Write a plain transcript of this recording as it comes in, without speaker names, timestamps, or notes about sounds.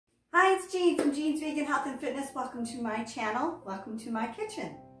Hi, it's Jean from Jean's Vegan Health and Fitness. Welcome to my channel. Welcome to my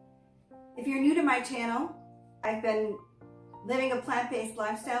kitchen. If you're new to my channel, I've been living a plant-based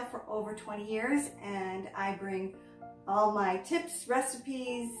lifestyle for over 20 years, and I bring all my tips,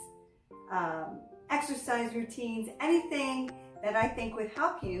 recipes, exercise routines, anything that I think would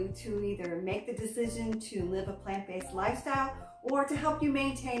help you to either make the decision to live a plant-based lifestyle or to help you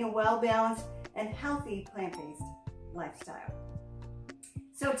maintain a well-balanced and healthy plant-based lifestyle.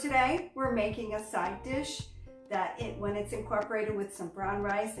 So today we're making a side dish that when it's incorporated with some brown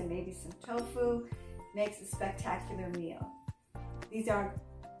rice and maybe some tofu, makes a spectacular meal. These are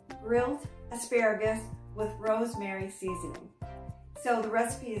grilled asparagus with rosemary seasoning. So the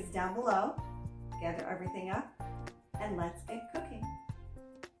recipe is down below. Gather everything up and let's get cooking.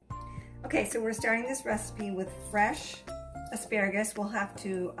 Okay, so we're starting this recipe with fresh asparagus. We'll have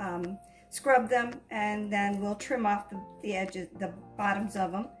to scrub them, and then we'll trim off the edges, the bottoms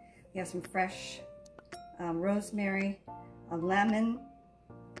of them. We have some fresh rosemary, a lemon,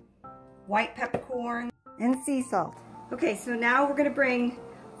 white peppercorn, and sea salt. Okay, so now we're going to bring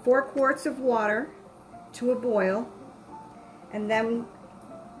 4 quarts of water to a boil, and then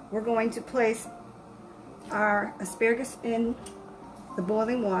we're going to place our asparagus in the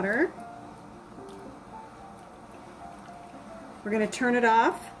boiling water. We're going to turn it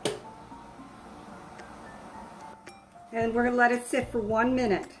off, and we're going to let it sit for 1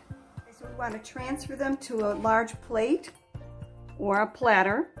 minute. Okay, so we want to transfer them to a large plate or a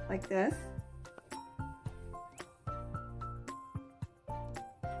platter like this.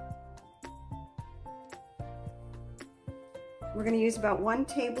 We're going to use about 1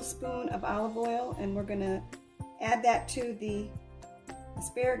 tablespoon of olive oil, and we're going to add that to the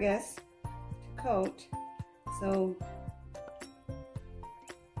asparagus to coat. So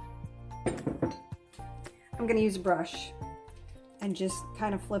I'm going to use a brush and just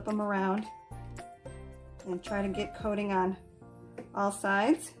kind of flip them around and try to get coating on all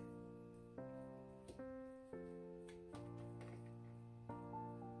sides.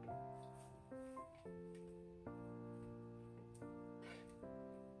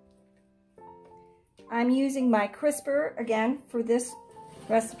 I'm using my crisper again for this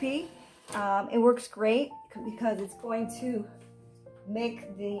recipe. It works great because it's going to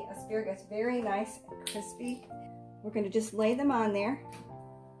make the asparagus very nice and crispy. We're going to just lay them on there.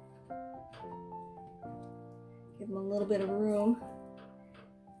 Give them a little bit of room.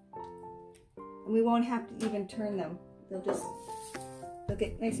 And we won't have to even turn them. They'll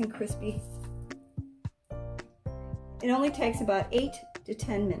get nice and crispy. It only takes about 8 to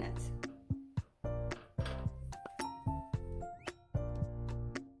 10 minutes.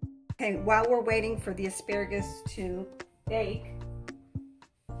 Okay, while we're waiting for the asparagus to bake,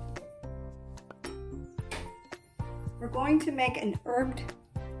 we're going to make an herbed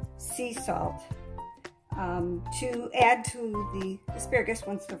sea salt to add to the asparagus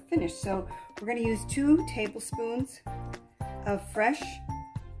once they're finished. So we're going to use 2 tablespoons of fresh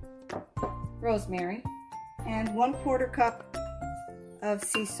rosemary and 1/4 cup of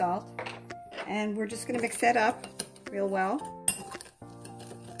sea salt, and we're just going to mix that up real well.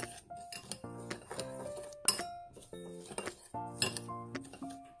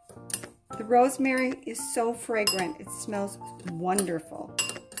 The rosemary is so fragrant. It smells wonderful.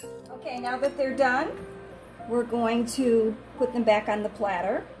 Okay, now that they're done, we're going to put them back on the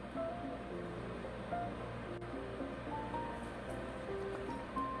platter.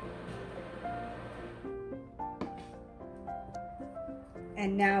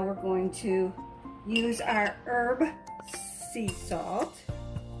 And now we're going to use our herb sea salt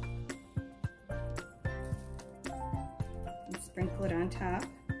and sprinkle it on top.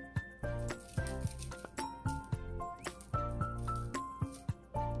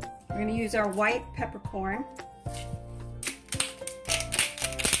 We're going to use our white peppercorn.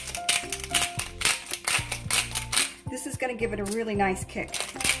 This is going to give it a really nice kick.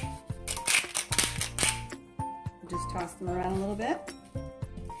 Just toss them around a little bit.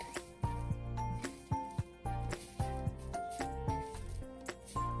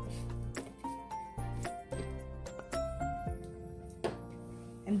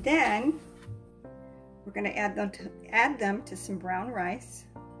 And then we're going to add them to some brown rice.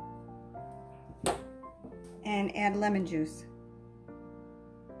 And add lemon juice.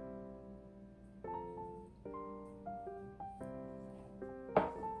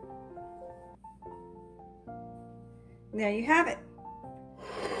 There you have it.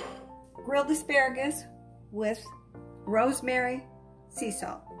 Grilled asparagus with rosemary sea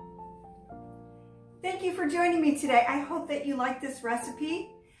salt. Thank you for joining me today. I hope that you like this recipe.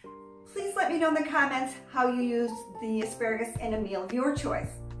 Please let me know in the comments how you use the asparagus in a meal of your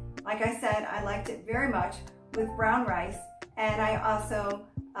choice. Like I said, I liked it very much with brown rice, and I also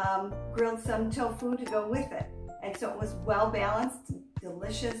grilled some tofu to go with it. And so it was well balanced,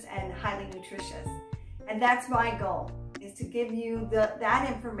 delicious, and highly nutritious. And that's my goal, is to give you that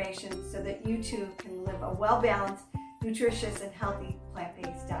information so that you too can live a well balanced, nutritious, and healthy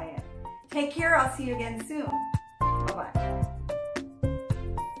plant-based diet. Take care. I'll see you again soon. Bye-bye.